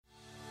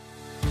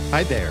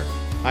Hi there.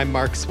 I'm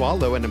Mark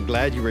Swallow, and I'm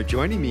glad you are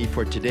joining me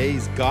for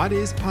today's God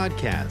Is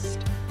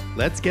podcast.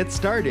 Let's get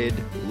started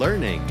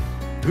learning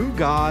who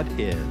God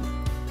is.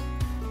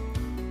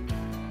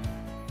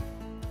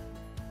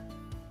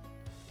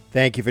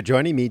 Thank you for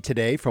joining me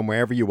today from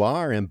wherever you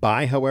are and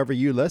by however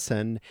you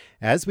listen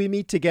as we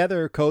meet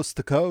together coast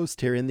to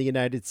coast here in the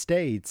United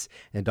States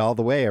and all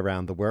the way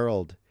around the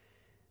world.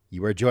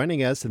 You are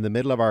joining us in the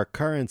middle of our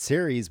current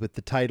series with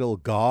the title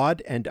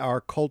God and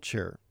Our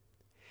Culture.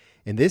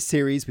 In this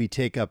series, we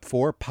take up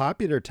 4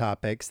 popular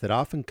topics that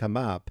often come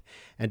up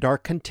and are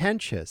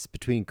contentious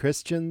between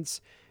Christians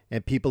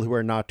and people who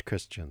are not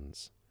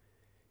Christians.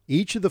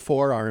 Each of the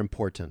 4 are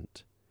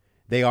important.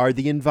 They are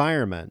the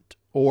environment,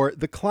 or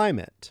the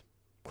climate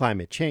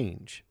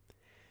change,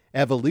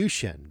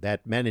 evolution,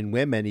 that men and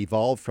women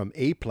evolved from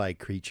ape-like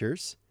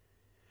creatures.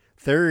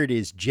 Third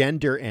is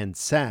gender and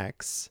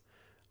sex.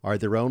 Are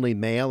there only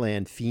male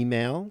and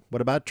female?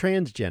 What about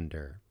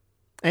transgender?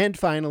 And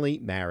finally,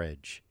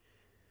 marriage.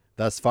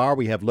 Thus far,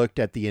 we have looked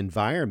at the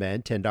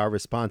environment and our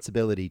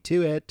responsibility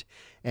to it,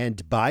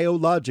 and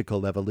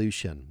biological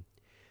evolution.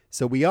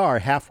 So we are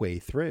halfway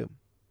through.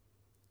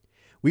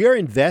 We are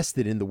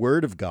invested in the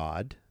Word of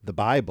God, the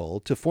Bible,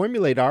 to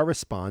formulate our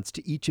response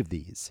to each of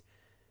these.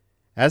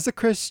 As a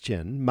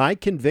Christian, my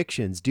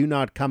convictions do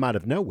not come out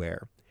of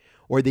nowhere,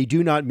 or they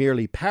do not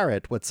merely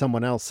parrot what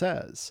someone else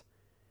says.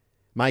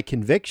 My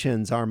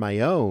convictions are my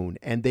own,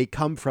 and they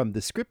come from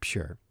the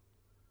Scripture.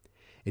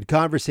 In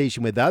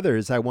conversation with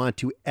others, I want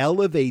to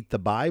elevate the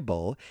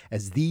Bible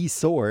as the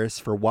source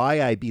for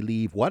why I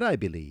believe what I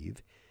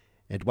believe,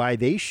 and why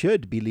they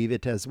should believe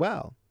it as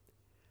well.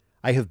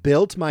 I have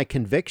built my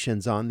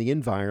convictions on the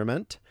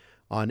environment,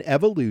 on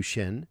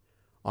evolution,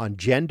 on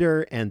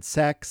gender and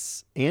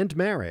sex and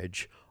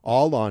marriage,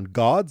 all on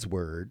God's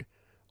Word,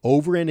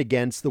 over and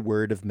against the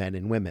word of men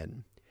and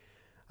women.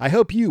 I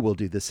hope you will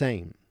do the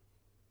same.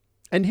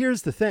 And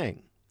here's the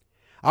thing.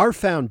 Our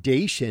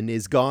foundation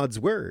is God's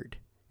Word.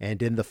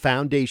 And in the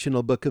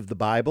foundational book of the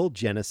Bible,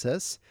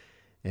 Genesis,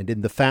 and in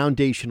the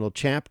foundational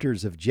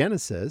chapters of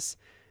Genesis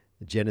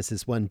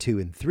 1, 2,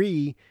 and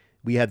 3,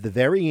 we have the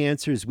very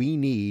answers we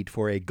need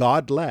for a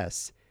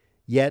godless,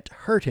 yet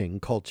hurting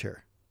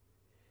culture.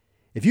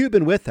 If you have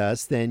been with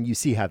us, then you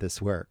see how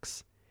this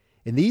works.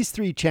 In these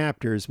 3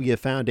 chapters, we have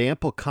found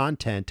ample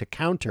content to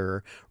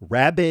counter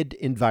rabid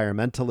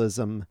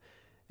environmentalism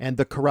and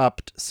the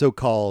corrupt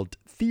so-called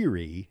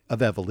theory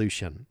of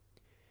evolution.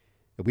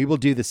 We will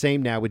do the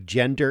same now with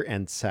gender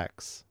and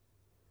sex.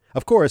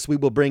 Of course, we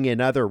will bring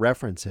in other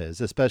references,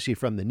 especially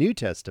from the New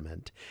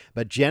Testament,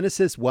 but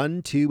Genesis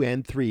 1, 2,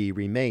 and 3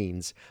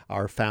 remains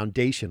our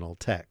foundational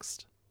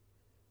text.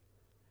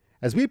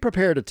 As we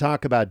prepare to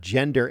talk about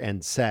gender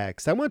and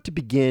sex, I want to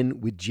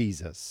begin with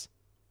Jesus.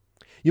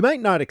 You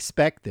might not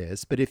expect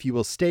this, but if you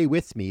will stay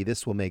with me,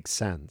 this will make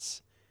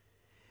sense.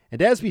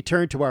 And as we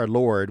turn to our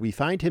Lord, we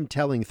find him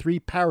telling 3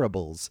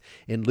 parables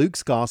in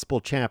Luke's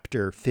Gospel,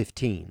 chapter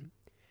 15.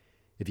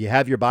 If you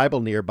have your Bible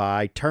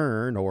nearby,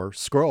 turn or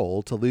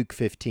scroll to Luke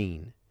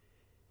 15.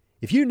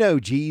 If you know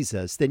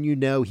Jesus, then you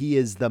know he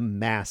is the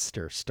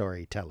master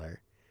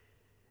storyteller.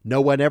 No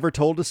one ever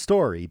told a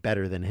story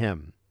better than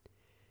him.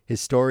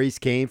 His stories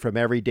came from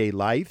everyday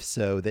life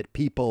so that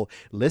people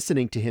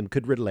listening to him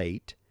could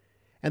relate.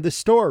 And the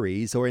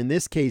stories, or in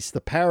this case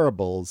the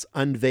parables,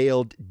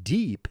 unveiled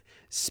deep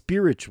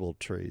spiritual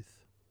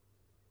truth.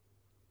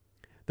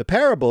 The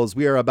parables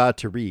we are about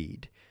to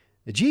read,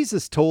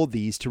 Jesus told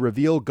these to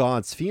reveal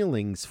God's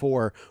feelings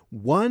for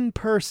one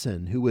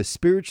person who was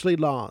spiritually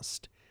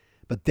lost,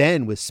 but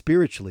then was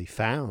spiritually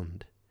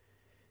found.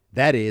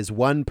 That is,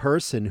 one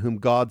person whom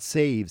God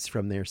saves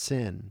from their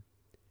sin.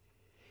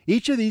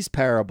 Each of these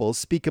parables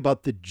speak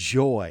about the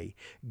joy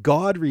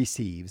God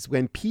receives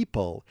when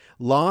people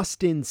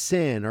lost in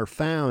sin are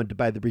found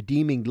by the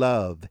redeeming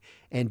love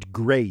and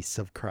grace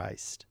of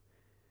Christ.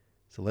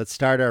 So let's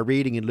start our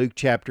reading in Luke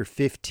chapter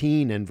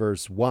 15 and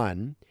verse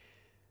 1.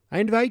 I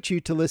invite you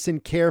to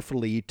listen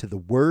carefully to the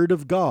Word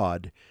of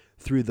God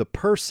through the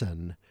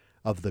person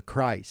of the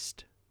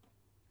Christ.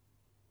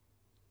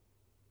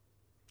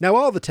 Now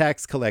all the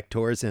tax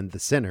collectors and the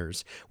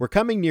sinners were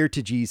coming near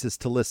to Jesus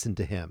to listen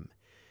to him.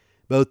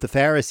 Both the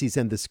Pharisees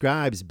and the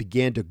scribes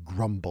began to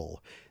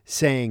grumble,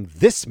 saying,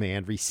 "This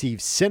man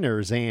receives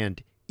sinners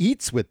and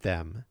eats with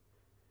them."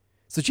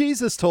 So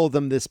Jesus told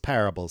them this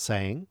parable,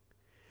 saying,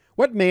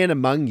 "What man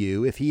among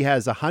you, if he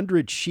has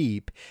 100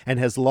 sheep and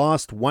has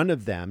lost one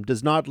of them,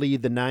 does not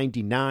leave the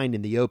 99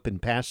 in the open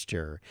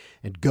pasture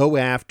and go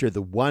after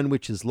the one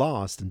which is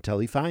lost until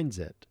he finds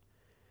it?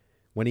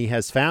 When he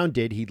has found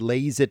it, he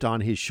lays it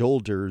on his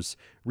shoulders,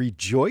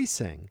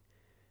 rejoicing.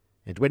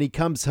 And when he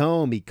comes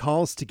home, he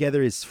calls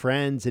together his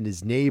friends and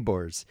his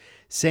neighbors,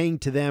 saying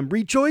to them,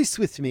 'Rejoice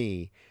with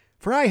me,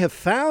 for I have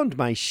found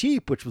my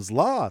sheep which was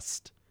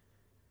lost.'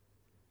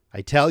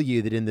 I tell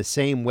you that in the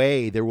same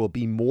way there will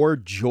be more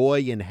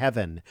joy in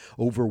heaven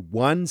over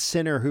one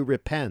sinner who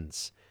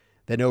repents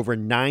than over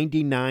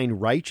 99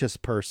 righteous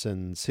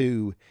persons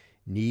who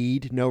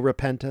need no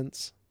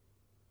repentance?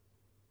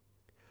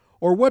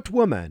 Or what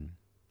woman,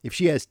 If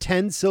she has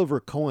 10 silver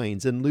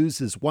coins and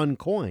loses 1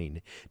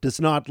 coin, does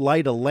not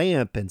light a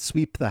lamp and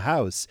sweep the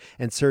house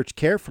and search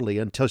carefully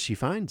until she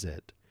finds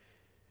it?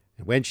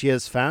 And when she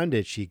has found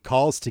it, she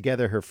calls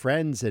together her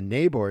friends and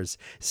neighbors,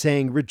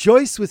 saying,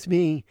 'Rejoice with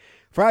me,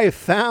 for I have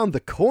found the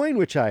coin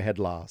which I had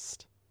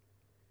lost.'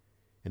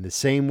 In the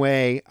same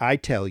way, I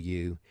tell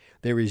you,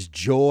 there is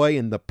joy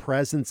in the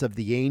presence of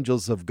the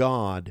angels of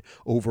God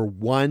over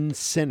one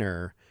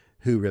sinner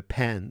who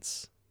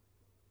repents."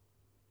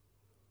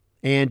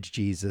 And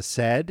Jesus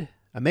said,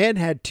 "A man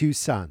had 2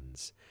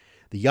 sons.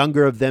 The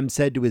younger of them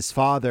said to his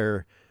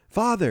father,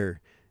 'Father,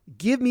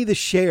 give me the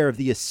share of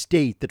the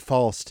estate that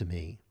falls to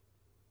me.'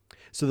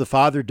 So the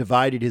father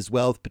divided his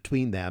wealth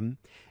between them,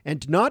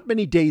 and not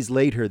many days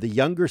later the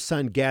younger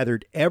son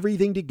gathered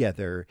everything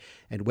together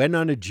and went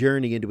on a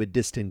journey into a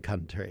distant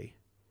country.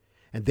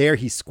 And there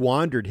he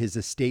squandered his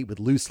estate with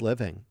loose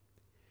living.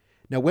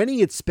 Now when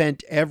he had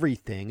spent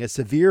everything, a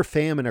severe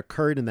famine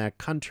occurred in that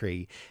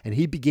country, and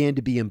he began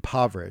to be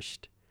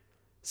impoverished.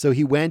 So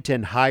he went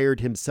and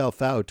hired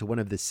himself out to one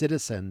of the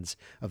citizens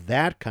of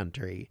that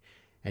country,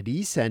 and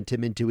he sent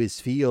him into his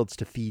fields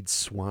to feed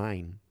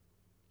swine.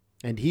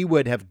 And he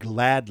would have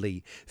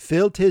gladly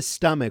filled his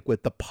stomach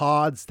with the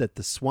pods that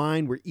the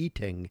swine were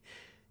eating,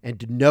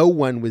 and no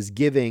one was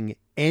giving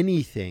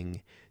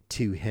anything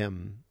to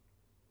him.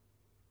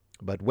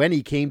 But when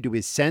he came to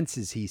his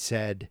senses, he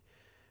said,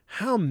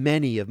 'How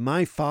many of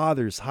my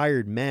father's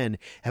hired men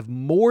have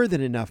more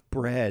than enough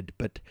bread,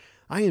 but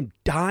I am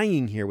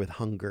dying here with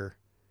hunger.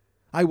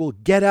 I will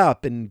get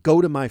up and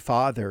go to my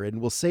father,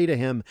 and will say to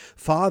him,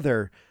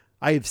 Father,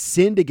 I have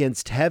sinned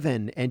against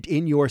heaven and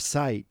in your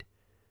sight.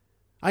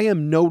 I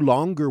am no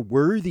longer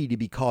worthy to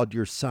be called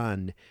your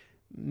son.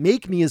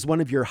 Make me as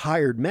one of your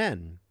hired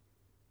men.'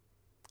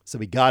 So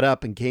he got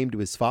up and came to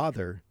his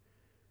father.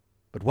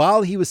 But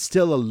while he was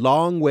still a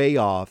long way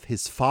off,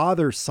 his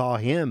father saw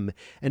him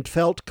and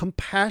felt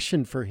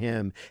compassion for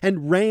him,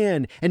 and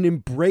ran and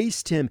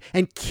embraced him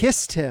and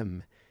kissed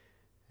him.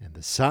 And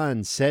the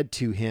son said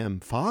to him,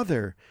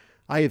 'Father,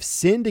 I have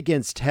sinned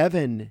against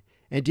heaven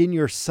and in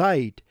your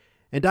sight,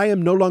 and I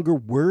am no longer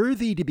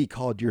worthy to be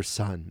called your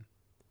son.'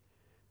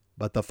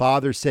 But the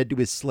father said to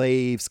his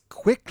slaves,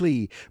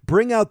 'Quickly,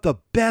 bring out the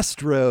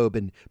best robe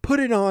and put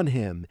it on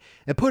him,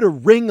 and put a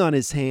ring on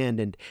his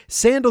hand and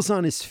sandals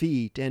on his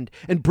feet, and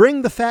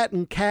bring the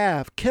fattened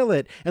calf, kill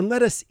it, and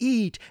let us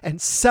eat and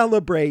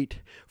celebrate.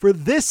 For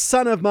this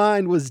son of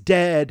mine was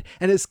dead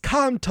and has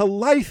come to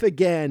life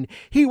again.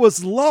 He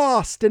was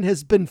lost and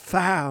has been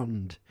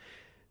found.'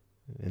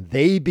 And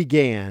they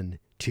began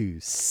to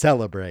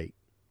celebrate."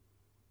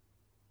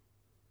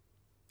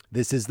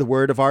 This is the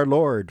word of our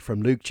Lord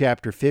from Luke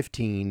chapter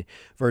 15,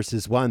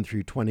 verses 1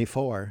 through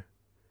 24.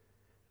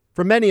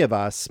 For many of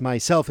us,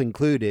 myself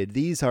included,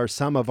 these are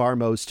some of our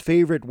most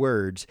favorite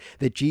words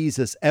that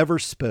Jesus ever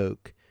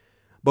spoke,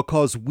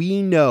 because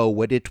we know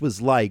what it was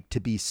like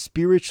to be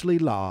spiritually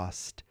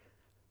lost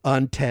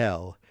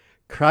until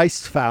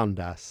Christ found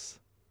us.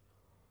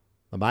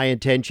 My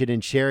intention in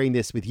sharing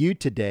this with you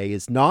today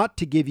is not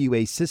to give you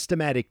a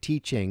systematic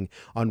teaching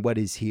on what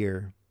is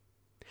here.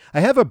 I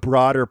have a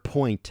broader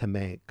point to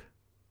make.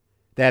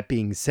 That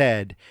being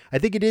said, I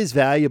think it is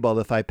valuable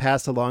if I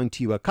pass along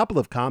to you a couple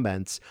of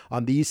comments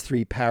on these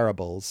 3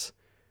 parables.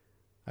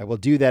 I will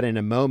do that in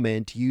a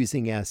moment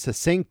using a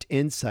succinct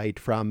insight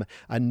from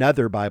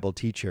another Bible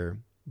teacher.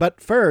 But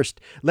first,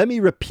 let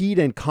me repeat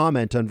and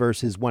comment on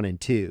verses 1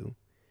 and 2.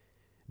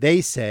 They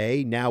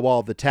say, "Now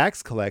all the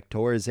tax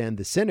collectors and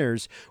the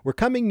sinners were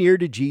coming near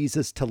to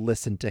Jesus to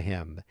listen to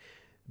him.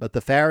 But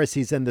the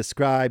Pharisees and the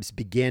scribes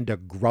began to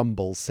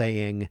grumble,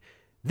 saying,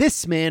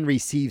 'This man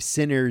receives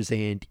sinners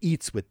and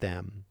eats with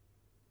them.'"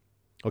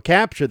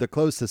 Capture the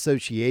close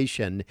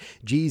association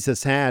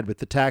Jesus had with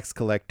the tax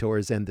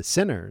collectors and the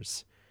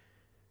sinners.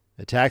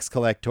 The tax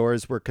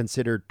collectors were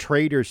considered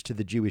traitors to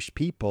the Jewish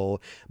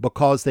people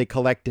because they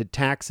collected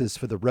taxes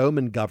for the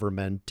Roman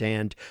government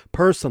and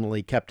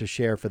personally kept a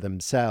share for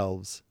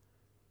themselves.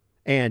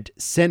 And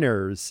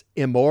sinners,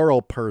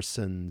 immoral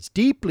persons,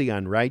 deeply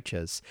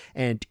unrighteous,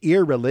 and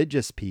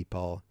irreligious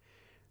people,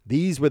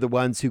 these were the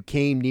ones who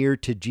came near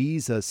to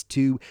Jesus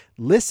to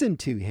listen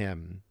to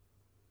him.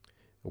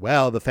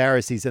 Well, the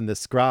Pharisees and the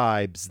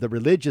scribes, the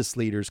religious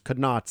leaders, could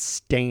not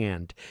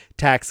stand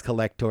tax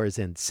collectors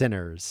and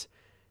sinners,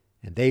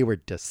 and they were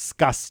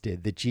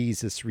disgusted that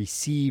Jesus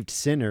received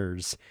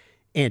sinners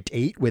and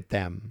ate with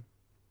them.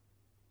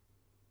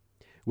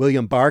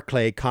 William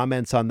Barclay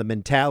comments on the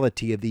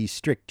mentality of these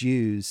strict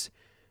Jews.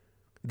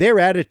 Their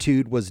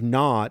attitude was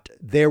not,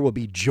 "There will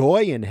be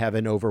joy in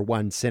heaven over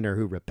one sinner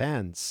who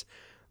repents,"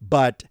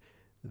 but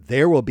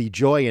 "There will be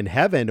joy in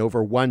heaven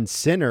over one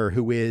sinner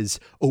who is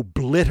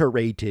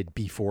obliterated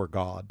before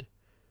God."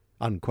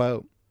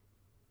 Unquote.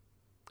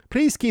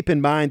 Please keep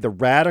in mind the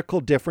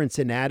radical difference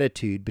in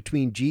attitude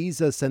between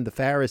Jesus and the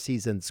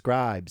Pharisees and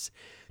scribes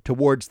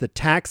towards the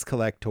tax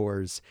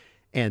collectors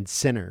and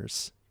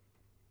sinners.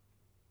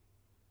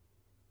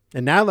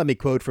 And now let me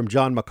quote from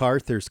John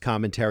MacArthur's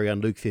commentary on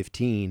Luke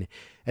 15,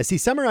 as he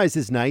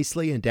summarizes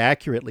nicely and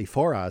accurately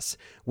for us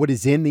what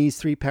is in these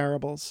three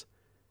parables.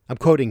 I'm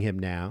quoting him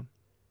now.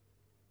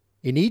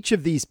 In each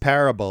of these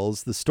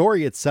parables, the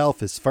story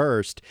itself is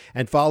first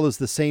and follows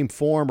the same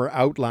form or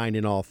outline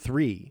in all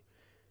three.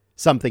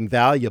 Something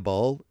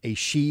valuable, a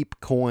sheep,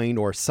 coin,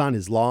 or son,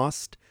 is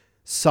lost,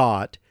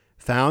 sought,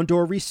 found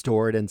or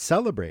restored, and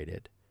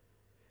celebrated.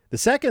 The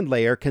second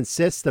layer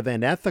consists of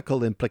an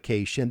ethical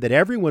implication that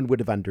everyone would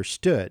have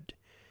understood.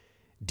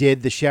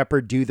 Did the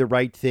shepherd do the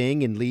right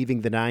thing in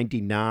leaving the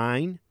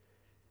 99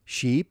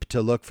 sheep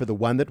to look for the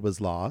one that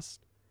was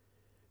lost?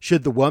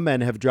 Should the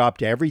woman have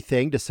dropped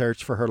everything to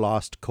search for her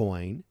lost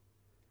coin?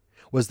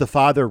 Was the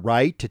father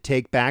right to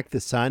take back the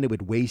son who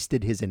had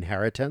wasted his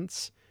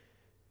inheritance?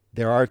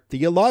 There are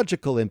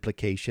theological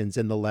implications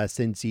in the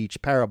lessons each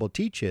parable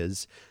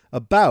teaches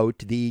about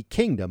the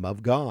kingdom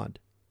of God.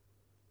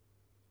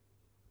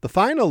 The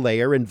final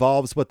layer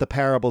involves what the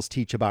parables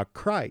teach about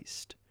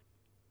Christ.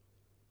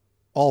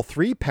 All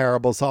three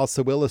parables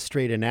also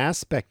illustrate an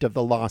aspect of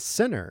the lost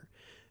sinner,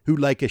 who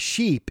like a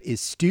sheep is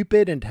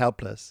stupid and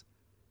helpless,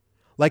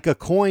 like a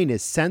coin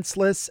is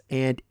senseless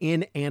and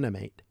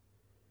inanimate,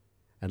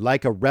 and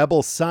like a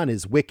rebel son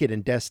is wicked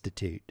and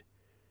destitute.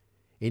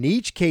 In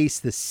each case,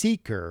 the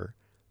seeker,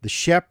 the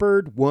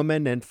shepherd,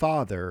 woman, and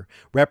father,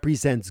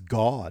 represents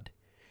God,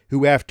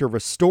 who after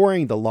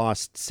restoring the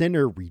lost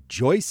sinner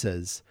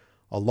rejoices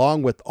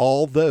along with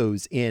all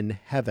those in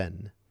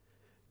heaven.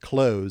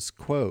 Close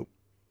quote.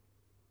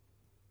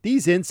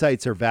 These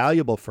insights are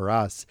valuable for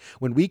us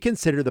when we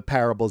consider the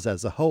parables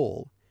as a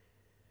whole.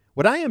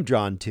 What I am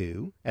drawn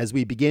to, as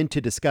we begin to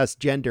discuss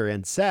gender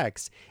and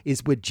sex,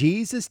 is what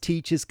Jesus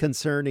teaches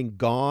concerning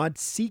God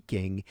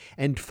seeking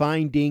and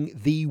finding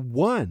the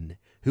one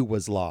who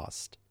was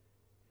lost.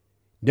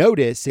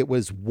 Notice it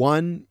was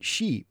one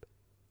sheep,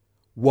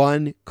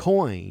 one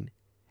coin,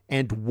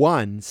 and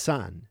one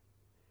son.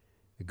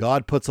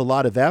 God puts a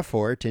lot of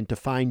effort into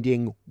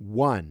finding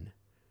one.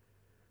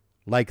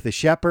 Like the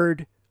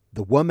shepherd,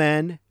 the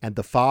woman, and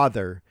the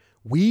father,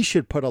 we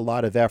should put a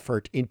lot of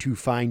effort into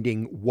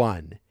finding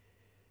one.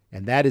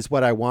 And that is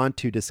what I want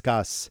to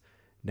discuss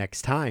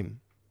next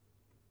time.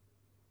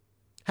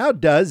 How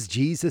does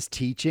Jesus'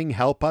 teaching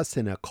help us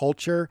in a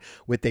culture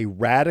with a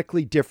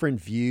radically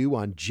different view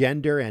on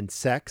gender and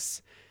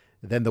sex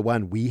than the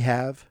one we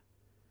have?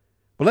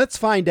 Well, let's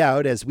find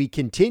out as we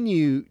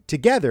continue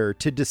together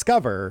to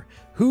discover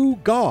who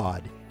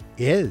God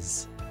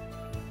is.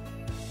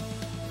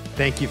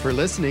 Thank you for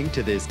listening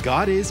to this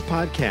God Is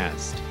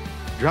podcast.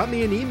 Drop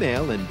me an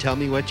email and tell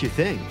me what you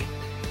think.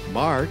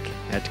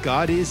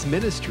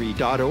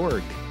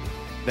 mark@godisministry.org.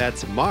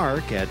 That's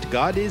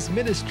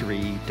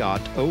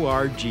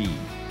mark@godisministry.org.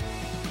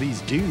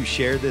 Please do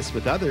share this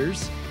with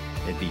others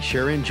and be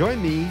sure and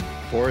join me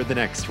for the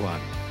next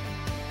one.